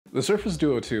The Surface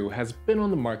Duo 2 has been on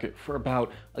the market for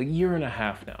about a year and a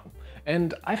half now,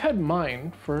 and I've had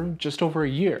mine for just over a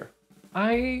year.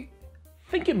 I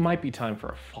think it might be time for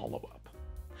a follow-up.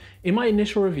 In my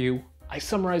initial review, I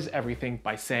summarized everything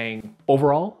by saying,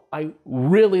 overall, I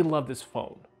really love this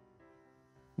phone.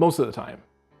 Most of the time.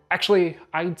 Actually,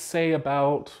 I'd say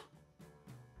about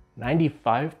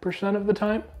 95% of the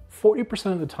time.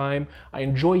 40% of the time, I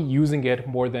enjoy using it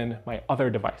more than my other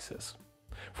devices.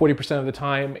 40% of the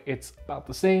time, it's about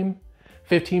the same.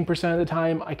 15% of the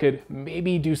time, I could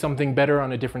maybe do something better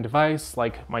on a different device,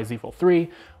 like my Z Fold 3,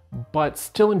 but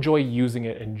still enjoy using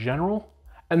it in general.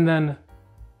 And then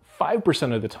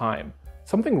 5% of the time,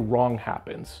 something wrong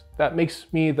happens that makes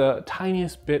me the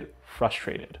tiniest bit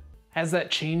frustrated. Has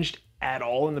that changed at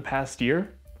all in the past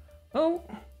year? Well,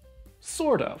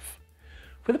 sort of.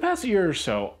 For the past year or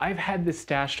so, I've had this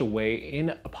stashed away in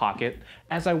a pocket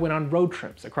as I went on road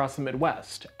trips across the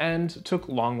Midwest and took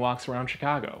long walks around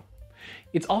Chicago.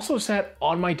 It's also sat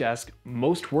on my desk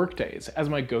most workdays as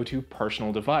my go-to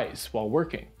personal device while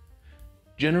working.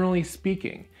 Generally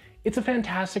speaking, it's a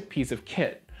fantastic piece of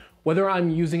kit, whether I'm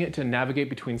using it to navigate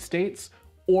between states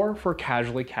or for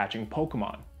casually catching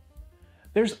Pokemon.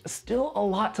 There's still a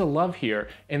lot to love here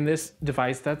in this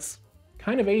device that's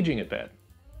kind of aging a bit.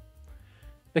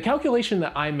 The calculation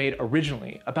that I made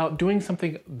originally about doing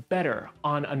something better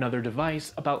on another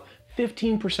device about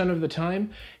 15% of the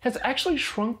time has actually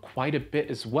shrunk quite a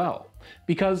bit as well,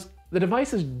 because the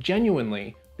device has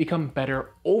genuinely become better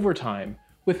over time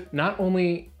with not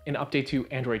only an update to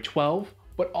Android 12,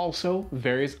 but also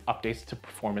various updates to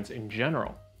performance in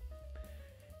general.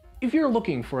 If you're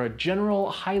looking for a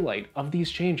general highlight of these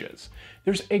changes,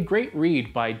 there's a great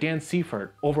read by Dan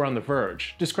Seifert over on The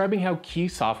Verge describing how key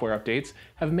software updates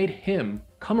have made him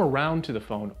come around to the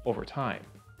phone over time.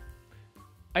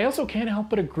 I also can't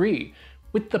help but agree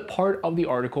with the part of the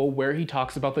article where he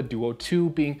talks about the Duo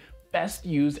 2 being best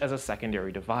used as a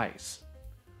secondary device.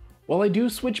 While I do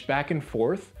switch back and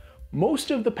forth,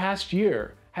 most of the past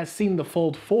year has seen the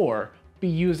Fold 4 be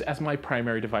used as my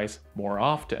primary device more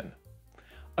often.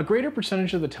 A greater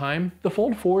percentage of the time, the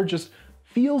Fold 4 just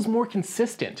feels more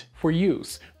consistent for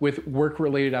use with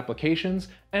work-related applications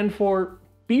and for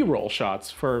B-roll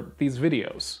shots for these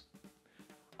videos.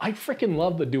 I freaking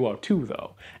love the Duo 2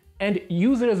 though, and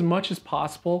use it as much as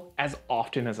possible as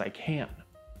often as I can.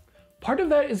 Part of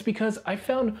that is because I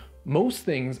found most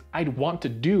things I'd want to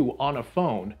do on a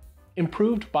phone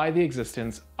improved by the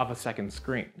existence of a second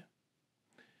screen.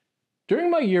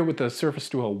 During my year with the Surface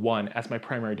Duo 1 as my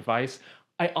primary device,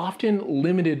 I often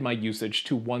limited my usage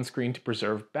to one screen to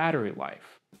preserve battery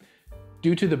life.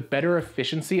 Due to the better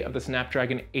efficiency of the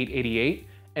Snapdragon 888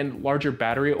 and larger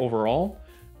battery overall,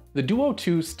 the Duo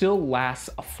 2 still lasts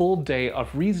a full day of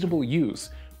reasonable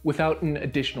use without an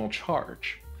additional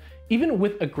charge, even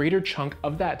with a greater chunk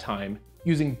of that time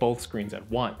using both screens at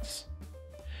once.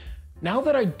 Now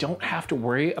that I don't have to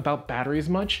worry about batteries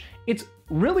much, it's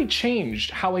really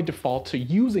changed how I default to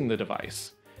using the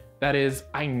device. That is,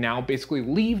 I now basically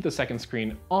leave the second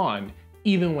screen on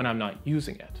even when I'm not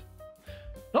using it.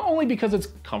 Not only because it's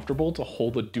comfortable to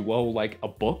hold the Duo like a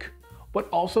book, but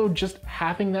also just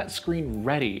having that screen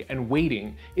ready and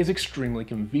waiting is extremely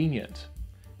convenient.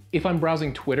 If I'm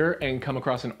browsing Twitter and come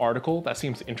across an article that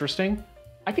seems interesting,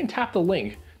 I can tap the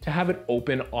link to have it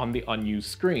open on the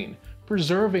unused screen,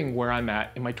 preserving where I'm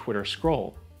at in my Twitter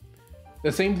scroll.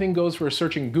 The same thing goes for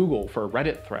searching Google for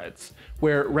Reddit threads,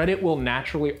 where Reddit will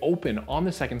naturally open on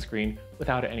the second screen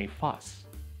without any fuss.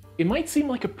 It might seem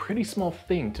like a pretty small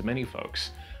thing to many folks,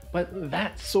 but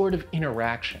that sort of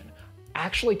interaction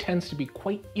actually tends to be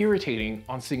quite irritating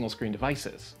on single-screen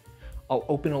devices. I'll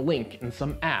open a link in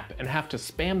some app and have to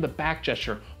spam the back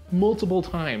gesture multiple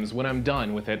times when I'm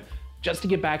done with it just to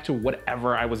get back to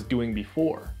whatever I was doing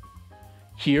before.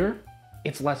 Here,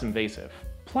 it's less invasive.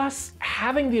 Plus,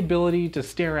 having the ability to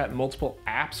stare at multiple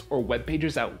apps or web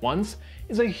pages at once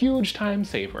is a huge time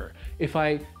saver if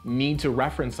I need to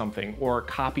reference something or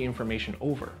copy information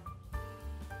over.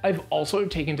 I've also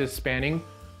taken to spanning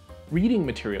reading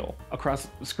material across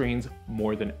screens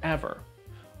more than ever.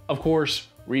 Of course,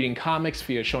 reading comics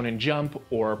via Shonen Jump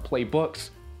or play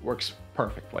books works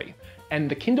perfectly,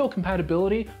 and the Kindle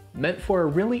compatibility meant for a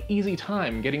really easy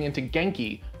time getting into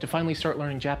Genki to finally start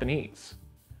learning Japanese.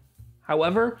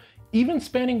 However, even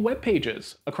spanning web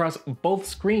pages across both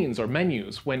screens or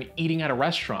menus when eating at a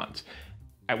restaurant,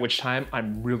 at which time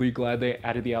I'm really glad they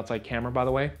added the outside camera, by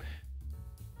the way,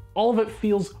 all of it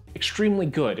feels extremely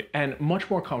good and much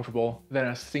more comfortable than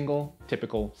a single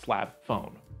typical slab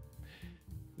phone.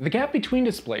 The gap between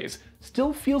displays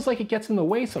still feels like it gets in the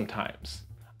way sometimes.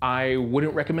 I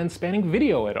wouldn't recommend spanning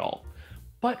video at all,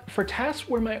 But for tasks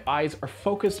where my eyes are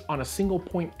focused on a single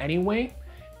point anyway,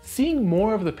 seeing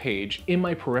more of the page in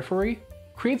my periphery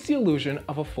creates the illusion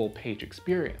of a full page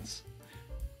experience.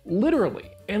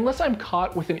 Literally, unless I'm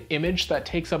caught with an image that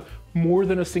takes up more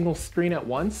than a single screen at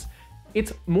once,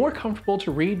 it's more comfortable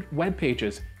to read web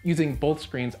pages using both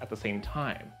screens at the same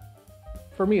time.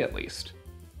 For me at least.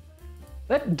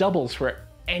 That doubles for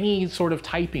any sort of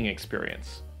typing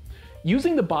experience.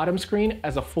 Using the bottom screen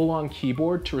as a full-on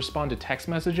keyboard to respond to text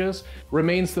messages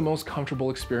remains the most comfortable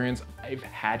experience I've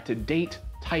had to date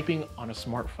typing on a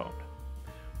smartphone.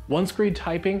 One-screen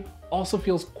typing also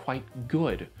feels quite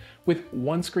good. With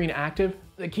one screen active,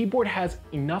 the keyboard has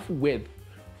enough width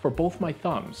for both my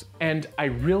thumbs, and I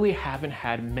really haven't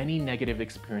had many negative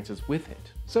experiences with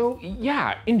it. So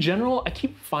yeah, in general, I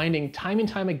keep finding time and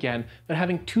time again that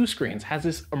having two screens has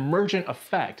this emergent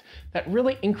effect that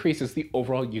really increases the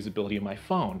overall usability of my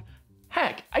phone.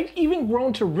 Heck, I've even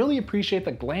grown to really appreciate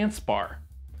the glance bar.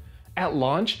 At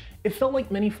launch, it felt like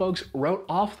many folks wrote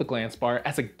off the glance bar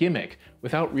as a gimmick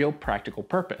without real practical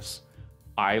purpose.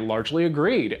 I largely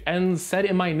agreed, and said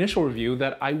in my initial review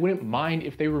that I wouldn't mind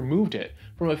if they removed it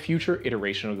from a future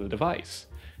iteration of the device.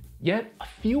 Yet, a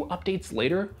few updates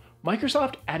later,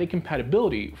 Microsoft added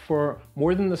compatibility for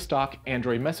more than the stock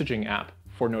Android messaging app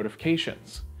for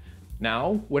notifications.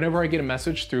 Now, whenever I get a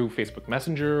message through Facebook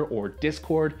Messenger or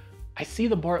Discord, I see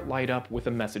the bar light up with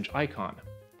a message icon.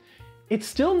 It's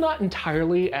still not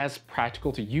entirely as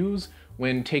practical to use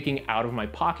when taking out of my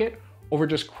pocket or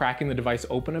just cracking the device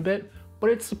open a bit, but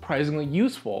it's surprisingly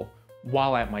useful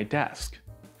while at my desk.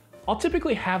 I'll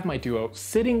typically have my Duo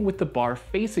sitting with the bar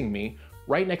facing me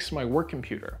right next to my work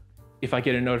computer. If I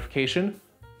get a notification,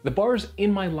 the bar's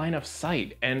in my line of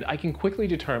sight and I can quickly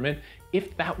determine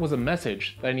if that was a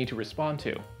message that I need to respond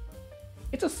to.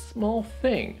 It's a small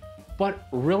thing, but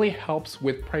really helps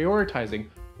with prioritizing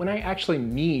when I actually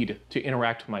need to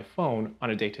interact with my phone on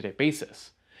a day-to-day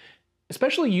basis.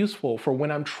 Especially useful for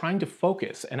when I'm trying to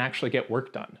focus and actually get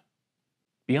work done.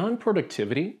 Beyond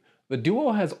productivity, the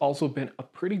Duo has also been a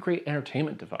pretty great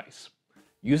entertainment device.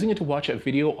 Using it to watch a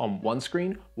video on one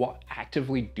screen while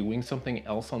actively doing something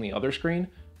else on the other screen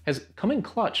has come in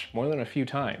clutch more than a few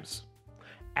times.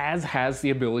 As has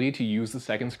the ability to use the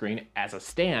second screen as a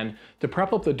stand to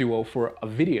prop up the Duo for a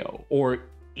video, or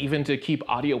even to keep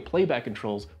audio playback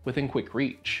controls within quick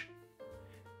reach.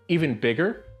 Even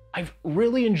bigger, I've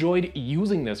really enjoyed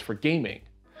using this for gaming.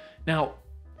 Now,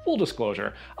 full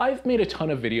disclosure, I've made a ton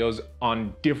of videos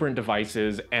on different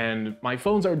devices, and my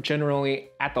phones are generally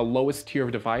at the lowest tier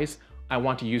of device I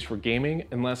want to use for gaming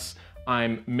unless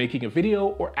I'm making a video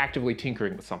or actively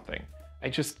tinkering with something.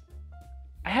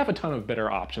 I have a ton of better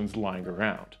options lying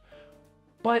around.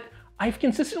 But I've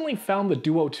consistently found the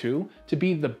Duo 2 to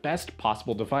be the best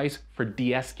possible device for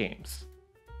DS games.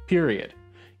 Period.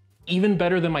 Even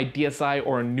better than my DSi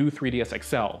or a new 3DS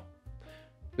XL.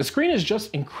 The screen is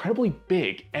just incredibly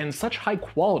big and such high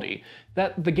quality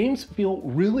that the games feel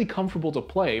really comfortable to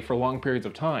play for long periods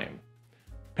of time.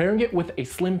 Pairing it with a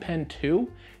Slim Pen 2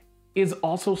 is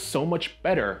also so much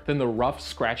better than the rough,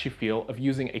 scratchy feel of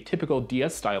using a typical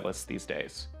DS stylus these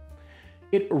days.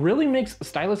 It really makes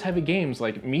stylus-heavy games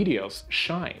like Meteos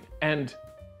shine, and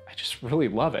I just really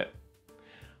love it.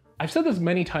 I've said this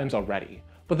many times already,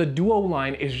 but the Duo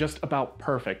line is just about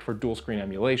perfect for dual-screen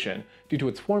emulation due to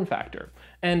its form factor,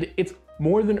 and it's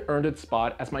more than earned its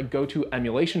spot as my go-to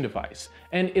emulation device,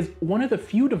 and is one of the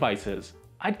few devices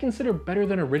I'd consider better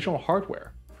than original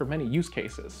hardware for many use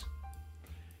cases.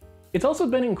 It's also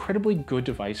been an incredibly good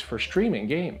device for streaming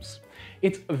games.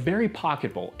 It's very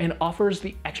pocketable and offers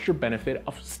the extra benefit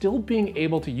of still being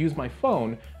able to use my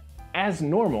phone as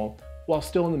normal while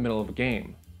still in the middle of a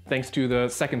game, thanks to the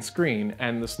second screen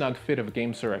and the snug fit of a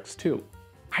GameSir X2.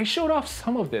 I showed off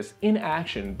some of this in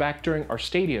action back during our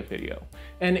Stadia video,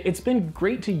 and it's been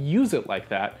great to use it like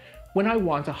that when I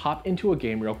want to hop into a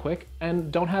game real quick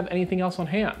and don't have anything else on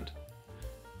hand.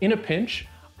 In a pinch,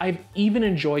 I've even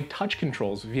enjoyed touch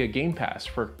controls via Game Pass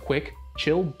for quick,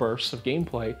 chill bursts of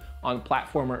gameplay on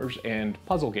platformers and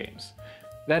puzzle games.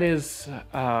 That is,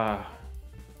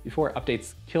 before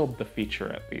updates killed the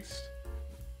feature at least.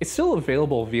 It's still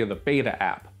available via the beta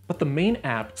app, but the main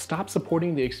app stopped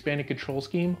supporting the expanded control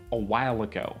scheme a while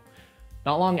ago.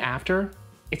 Not long after,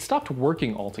 it stopped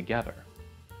working altogether.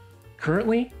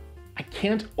 Currently, I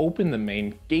can't open the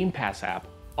main Game Pass app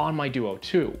on my Duo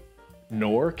 2,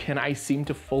 nor can I seem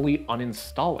to fully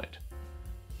uninstall it.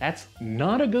 That's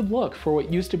not a good look for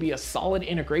what used to be a solid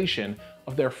integration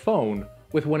of their phone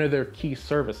with one of their key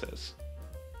services.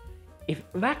 If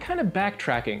that kind of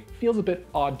backtracking feels a bit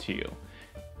odd to you,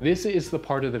 this is the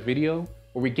part of the video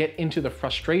where we get into the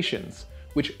frustrations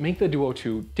which make the Duo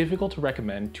 2 difficult to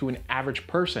recommend to an average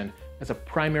person as a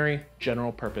primary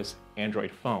general-purpose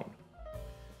Android phone.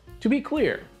 To be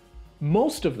clear,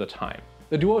 most of the time,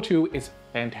 the Duo 2 is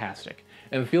fantastic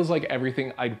and feels like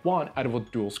everything I'd want out of a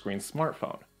dual-screen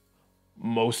smartphone.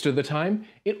 Most of the time,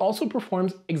 it also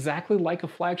performs exactly like a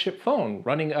flagship phone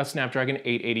running a Snapdragon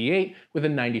 888 with a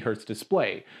 90Hz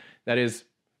display. That is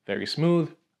very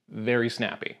smooth, very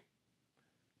snappy.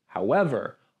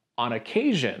 However, on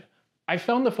occasion, I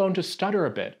found the phone to stutter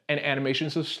a bit and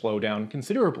animations to slow down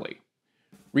considerably.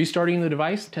 Restarting the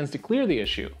device tends to clear the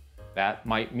issue. That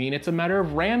might mean it's a matter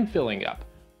of RAM filling up,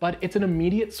 but it's an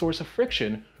immediate source of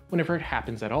friction whenever it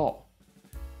happens at all.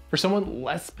 For someone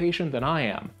less patient than I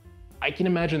am, I can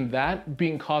imagine that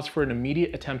being cause for an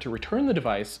immediate attempt to return the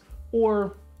device,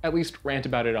 or at least rant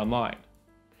about it online.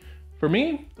 For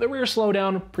me, the rear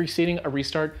slowdown preceding a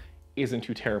restart isn't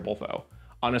too terrible though.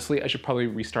 Honestly, I should probably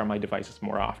restart my devices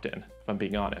more often, if I'm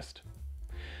being honest.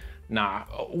 Nah,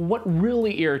 what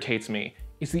really irritates me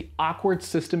is the awkward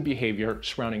system behavior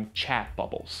surrounding chat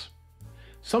bubbles.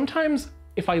 Sometimes,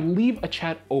 if I leave a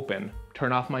chat open,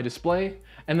 turn off my display,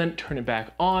 and then turn it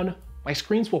back on, my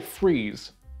screens will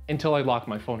freeze until I lock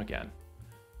my phone again.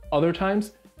 Other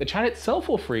times, the chat itself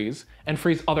will freeze and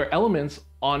freeze other elements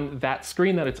on that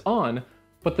screen that it's on,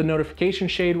 but the notification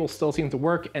shade will still seem to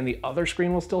work and the other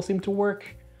screen will still seem to work.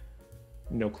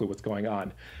 No clue what's going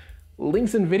on.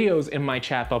 Links and videos in my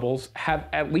chat bubbles have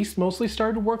at least mostly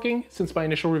started working since my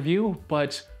initial review,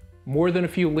 but more than a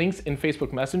few links in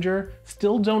Facebook Messenger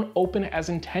still don't open as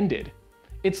intended.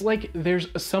 It's like there's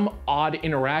some odd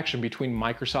interaction between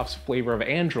Microsoft's flavor of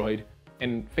Android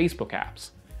and Facebook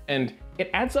apps, and it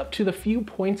adds up to the few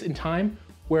points in time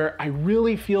where I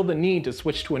really feel the need to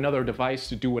switch to another device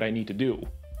to do what I need to do.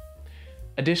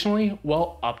 Additionally,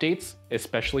 while updates,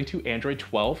 especially to Android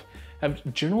 12,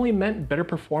 have generally meant better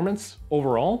performance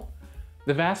overall,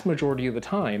 the vast majority of the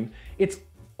time, it's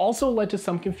also led to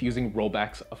some confusing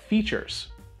rollbacks of features.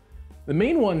 The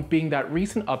main one being that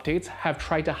recent updates have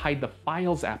tried to hide the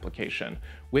Files application,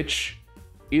 which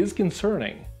is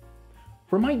concerning.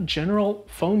 For my general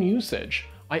phone usage,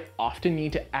 I often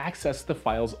need to access the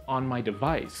files on my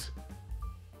device.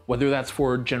 Whether that's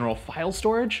for general file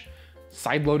storage,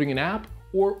 sideloading an app,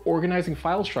 or organizing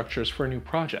file structures for a new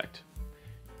project.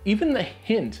 Even the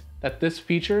hint that this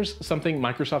feature's something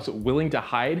Microsoft's willing to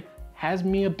hide has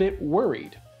me a bit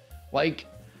worried. Like,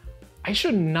 I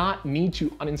should not need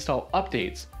to uninstall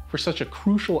updates for such a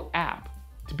crucial app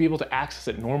to be able to access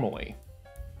it normally.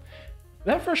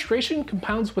 That frustration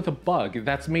compounds with a bug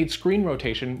that's made screen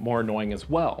rotation more annoying as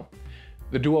well.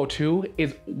 The Duo 2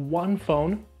 is one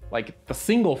phone, like the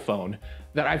single phone,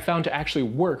 that I've found to actually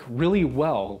work really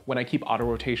well when I keep auto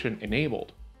rotation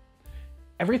enabled.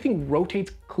 Everything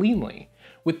rotates cleanly,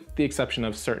 with the exception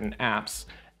of certain apps,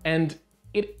 and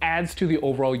it adds to the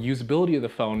overall usability of the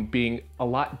phone being a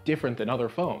lot different than other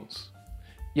phones.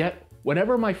 Yet,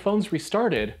 whenever my phone's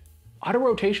restarted, auto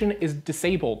rotation is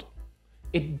disabled.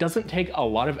 It doesn't take a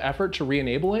lot of effort to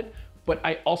re-enable it, but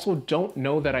I also don't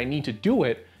know that I need to do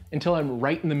it until I'm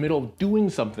right in the middle of doing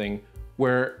something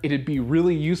where it'd be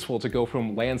really useful to go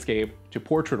from landscape to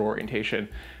portrait orientation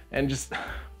and just...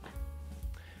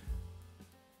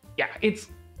 Yeah, it's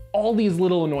all these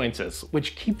little annoyances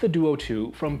which keep the Duo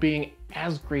 2 from being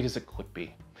as great as it could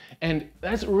be. And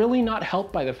that's really not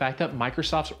helped by the fact that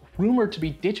Microsoft's rumored to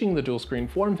be ditching the dual screen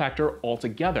form factor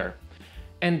altogether.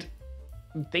 And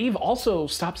they've also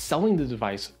stopped selling the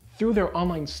device through their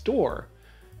online store,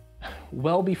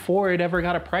 well before it ever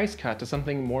got a price cut to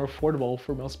something more affordable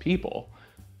for most people.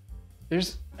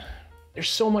 There's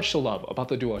so much to love about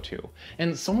the Duo 2,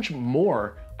 and so much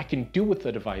more I can do with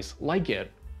the device like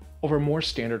it over more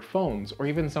standard phones, or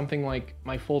even something like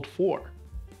my Fold 4.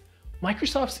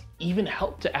 Microsoft's even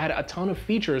helped to add a ton of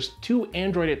features to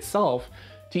Android itself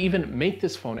to even make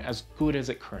this phone as good as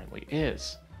it currently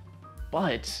is.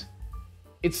 But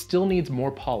it still needs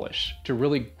more polish to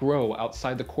really grow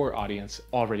outside the core audience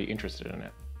already interested in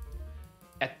it.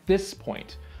 At this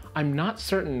point, I'm not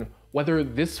certain whether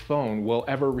this phone will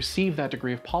ever receive that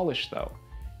degree of polish though,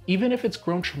 even if it's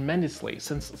grown tremendously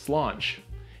since its launch.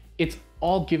 It's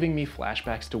all giving me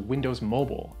flashbacks to Windows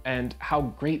Mobile and how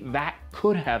great that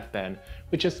could have been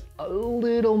with just a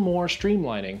little more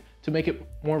streamlining to make it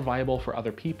more viable for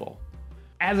other people.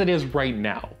 As it is right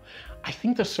now, I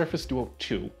think the Surface Duo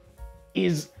 2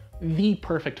 is the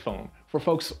perfect phone for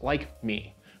folks like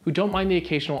me, who don't mind the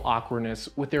occasional awkwardness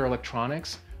with their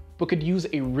electronics, but could use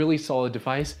a really solid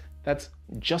device that's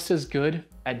just as good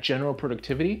at general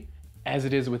productivity as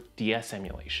it is with DS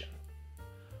emulation.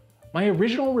 My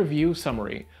original review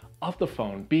summary of the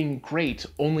phone being great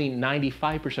only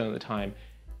 95% of the time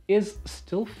is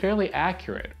still fairly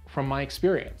accurate from my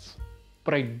experience.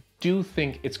 But I do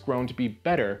think it's grown to be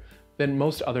better than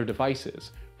most other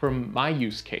devices from my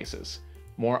use cases,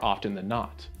 more often than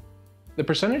not. The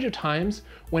percentage of times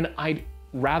when I'd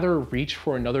rather reach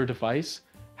for another device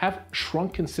have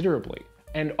shrunk considerably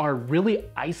and are really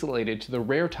isolated to the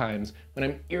rare times when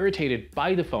I'm irritated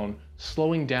by the phone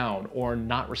slowing down or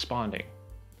not responding.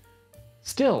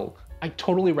 Still, I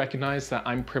totally recognize that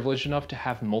I'm privileged enough to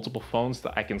have multiple phones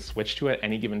that I can switch to at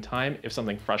any given time if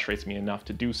something frustrates me enough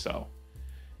to do so.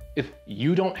 If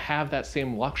you don't have that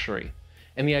same luxury,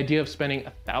 and the idea of spending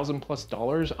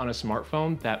 $1,000+ on a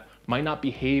smartphone that might not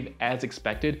behave as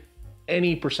expected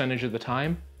any percentage of the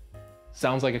time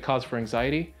sounds like a cause for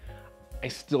anxiety, I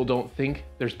still don't think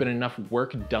there's been enough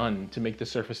work done to make the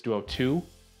Surface Duo 2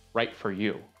 right for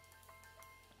you.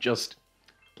 Just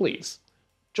please,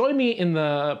 join me in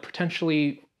the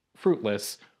potentially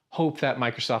fruitless hope that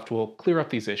Microsoft will clear up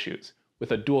these issues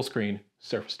with a dual-screen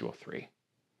Surface Duo 3.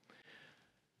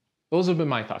 Those have been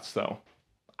my thoughts though.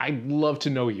 I'd love to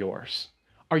know yours.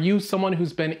 Are you someone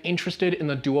who's been interested in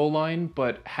the Duo line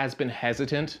but has been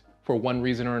hesitant for one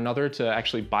reason or another to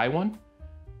actually buy one?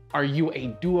 Are you a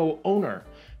Duo owner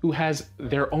who has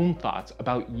their own thoughts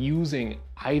about using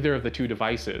either of the two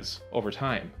devices over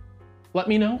time? Let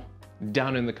me know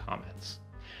down in the comments.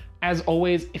 As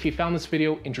always, if you found this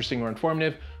video interesting or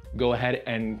informative, go ahead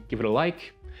and give it a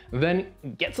like, then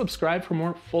get subscribed for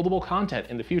more foldable content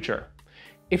in the future.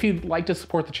 If you'd like to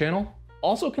support the channel,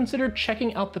 also consider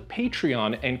checking out the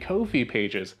Patreon and Ko-fi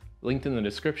pages linked in the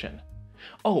description.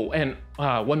 Oh, and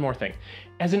one more thing.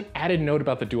 As an added note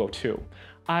about the Duo 2,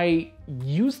 I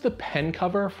used the pen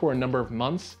cover for a number of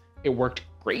months. It worked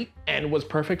great and was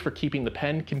perfect for keeping the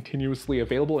pen continuously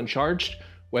available and charged.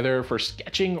 Whether for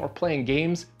sketching or playing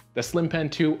games, the Slim Pen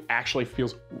 2 actually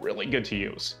feels really good to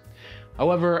use.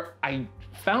 However, I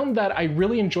found that I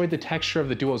really enjoyed the texture of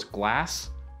the Duo's glass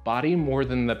body more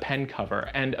than the pen cover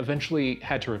and eventually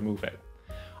had to remove it.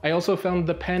 I also found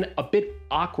the pen a bit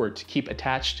awkward to keep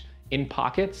attached in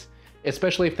pockets,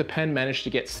 especially if the pen managed to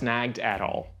get snagged at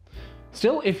all.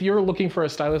 Still, if you're looking for a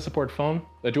stylus support phone,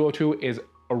 the Duo 2 is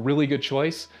a really good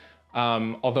choice,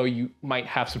 although you might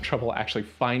have some trouble actually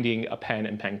finding a pen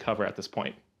and pen cover at this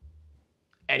point.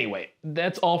 Anyway,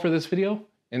 that's all for this video.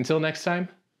 Until next time,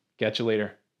 catch you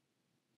later.